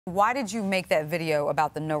Why did you make that video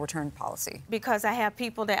about the no return policy? Because I have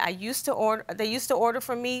people that they used to order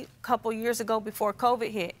from me a couple years ago before COVID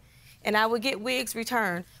hit. And I would get wigs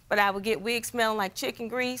returned, but I would get wigs smelling like chicken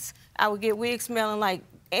grease. I would get wigs smelling like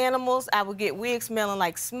animals. I would get wigs smelling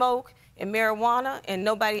like smoke and marijuana, and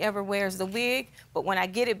nobody ever wears the wig. But when I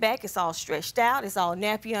get it back, it's all stretched out. It's all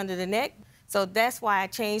nappy under the neck. So that's why I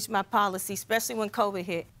changed my policy, especially when COVID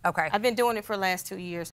hit. Okay. I've been doing it for the last 2 years.